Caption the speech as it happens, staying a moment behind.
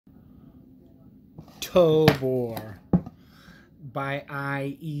Tobor by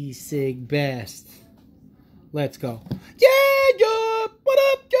Iecigbest. Let's go. Yeah, what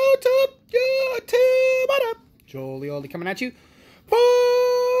up, YouTube? What up? Jolie coming at you for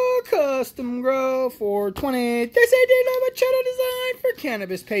custom grow 420. They say they know a channel design for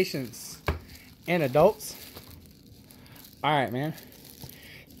cannabis patients and adults. All right, man.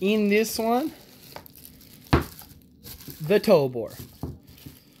 In this one, the Tobor.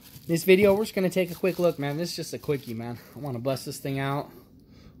 This video, we're just going to take a quick look, man. This is just a quickie, man. I want to bust this thing out.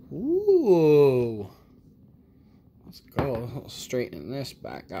 Ooh. Let's go. Straighten this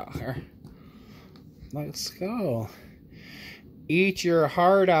back out here. Let's go. Eat your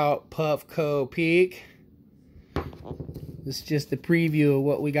heart out, Puffco Peak. This is just a preview of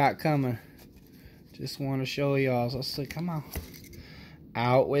what we got coming. Just want to show y'all. So let's see. Come on.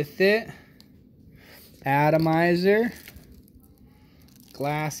 Out with it. Atomizer.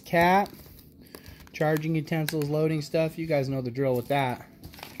 Glass cap. Charging utensils, loading stuff. You guys know the drill with that.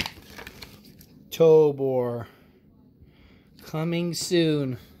 Tobor. Coming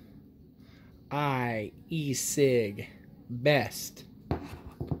soon. Iecigbest.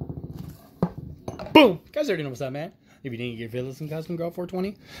 Boom! You guys already know what's up, man. If you didn't get your some custom grow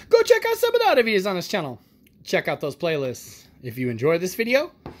 420, go check out some of the other videos on this channel. Check out those playlists. If you enjoyed this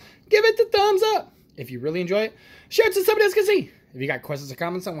video, give it the thumbs up. If you really enjoy it, share it so somebody else can see. If you got questions or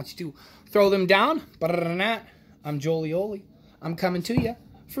comments, I want you to throw them down. But other than that, I'm Jolie. I'm coming to you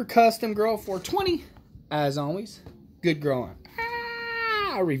for Custom Grow 420. As always, good growing.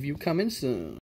 Review coming soon.